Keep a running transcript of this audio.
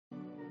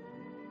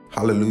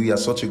Hallelujah.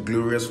 Such a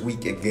glorious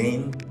week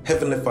again.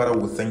 Heavenly Father,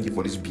 we thank you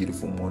for this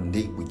beautiful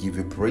Monday. We give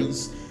you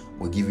praise.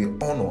 We give you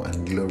honor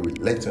and glory.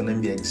 Let your name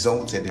be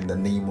exalted in the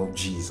name of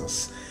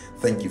Jesus.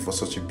 Thank you for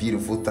such a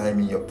beautiful time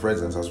in your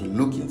presence. As we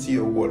look into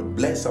your word,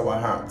 bless our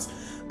hearts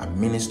and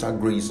minister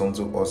grace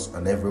unto us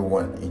and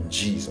everyone. In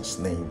Jesus'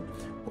 name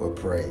we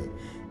pray.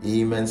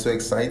 Amen. So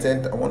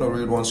excited. I want to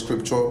read one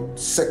scripture,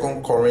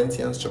 2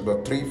 Corinthians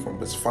chapter 3 from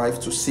verse 5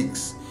 to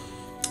 6.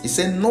 It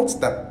said,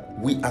 "Not that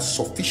we are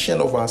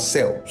sufficient of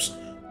ourselves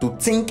to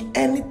think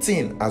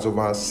anything as of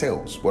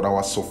ourselves, but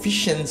our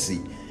sufficiency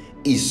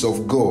is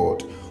of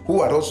God,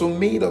 who had also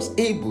made us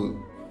able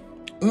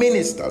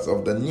ministers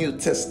of the New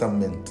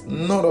Testament,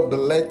 not of the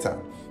letter,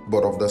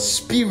 but of the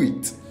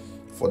Spirit.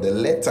 For the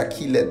letter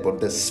killeth, but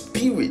the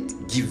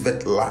Spirit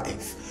giveth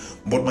life."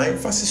 But my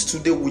emphasis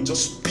today will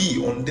just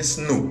be on this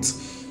note,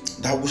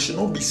 that we should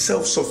not be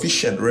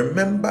self-sufficient.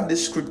 Remember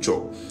this scripture.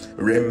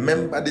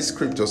 Remember this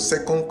scripture,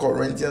 2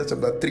 Corinthians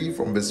chapter 3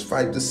 from verse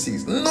 5 to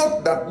 6.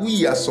 Not that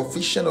we are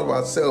sufficient of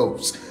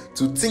ourselves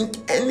to think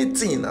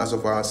anything as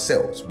of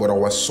ourselves, but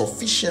our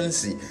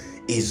sufficiency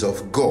is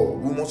of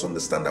God. We must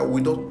understand that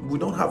we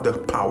don't have the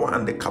power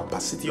and the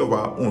capacity of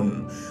our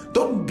own.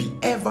 Don't be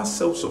ever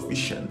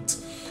self-sufficient.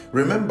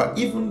 Remember,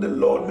 even the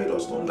Lord made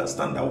us to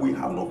understand that we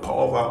have no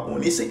power of our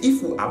own. He said,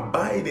 if we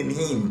abide in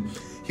Him,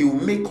 He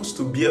will make us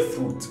to bear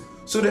fruit.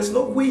 So there's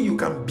no way you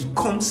can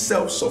become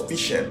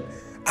self-sufficient.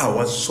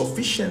 Our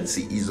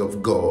sufficiency is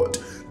of God.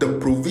 The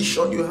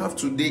provision you have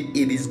today,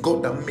 it is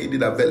God that made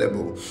it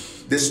available.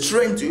 The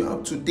strength you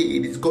have today,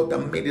 it is God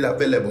that made it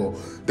available.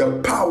 The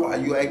power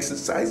you are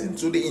exercising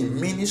today in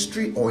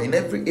ministry or in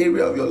every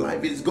area of your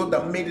life, it is God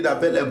that made it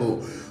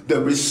available. The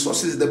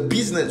resources, the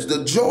business,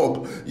 the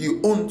job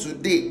you own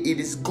today, it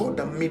is God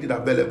that made it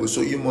available.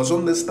 So you must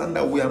understand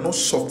that we are not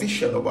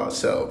sufficient of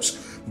ourselves,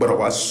 but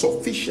our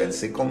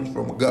sufficiency comes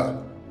from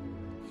God.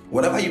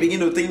 Whenever you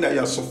begin to think that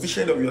you are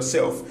sufficient of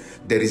yourself,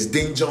 there is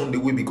danger on the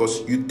way,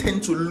 because you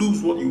tend to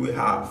lose what you will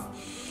have.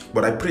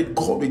 But I pray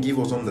God will give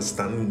us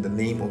understanding in the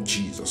name of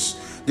Jesus.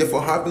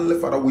 Therefore, Heavenly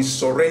Father, we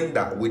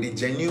surrender with a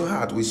genuine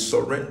heart. We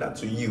surrender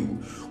to you.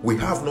 We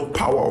have no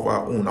power of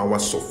our own. Our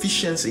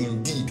sufficiency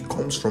indeed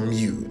comes from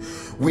you.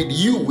 With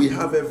you, we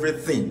have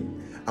everything.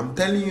 I'm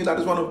telling you, that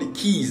is one of the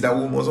keys that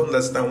we must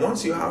understand.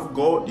 Once you have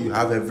God, you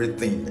have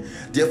everything.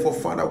 Therefore,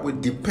 Father, we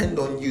depend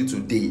on you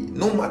today.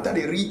 No matter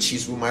the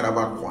riches we might have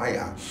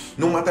acquired,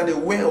 no matter the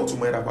wealth we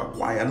might have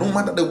acquired, no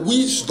matter the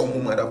wisdom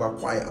we might have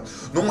acquired,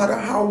 no matter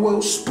how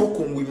well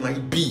spoken we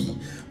might be,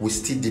 we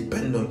still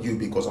depend on you,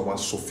 because our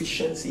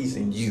sufficiency is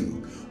in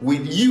you.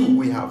 With you,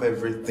 we have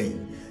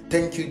everything.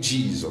 Thank you,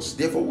 Jesus.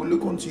 Therefore, we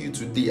look unto you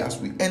today as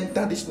we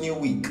enter this new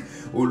week.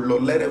 Oh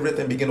Lord, let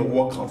everything begin to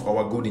work out for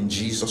our good in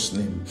Jesus'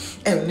 name.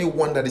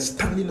 Anyone that is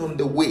standing on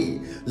the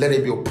way, let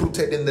it be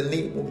uprooted in the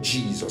name of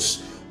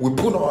Jesus. We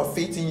put our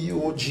faith in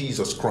you, oh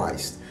Jesus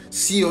Christ.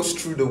 See us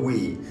through the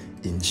way.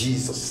 In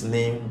Jesus'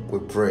 name we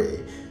pray.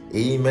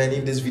 Amen.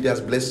 If this video has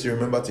blessed you,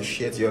 remember to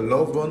share to your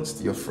loved ones,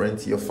 to your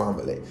friends, to your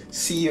family.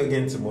 See you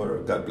again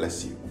tomorrow. God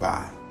bless you.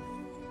 Bye.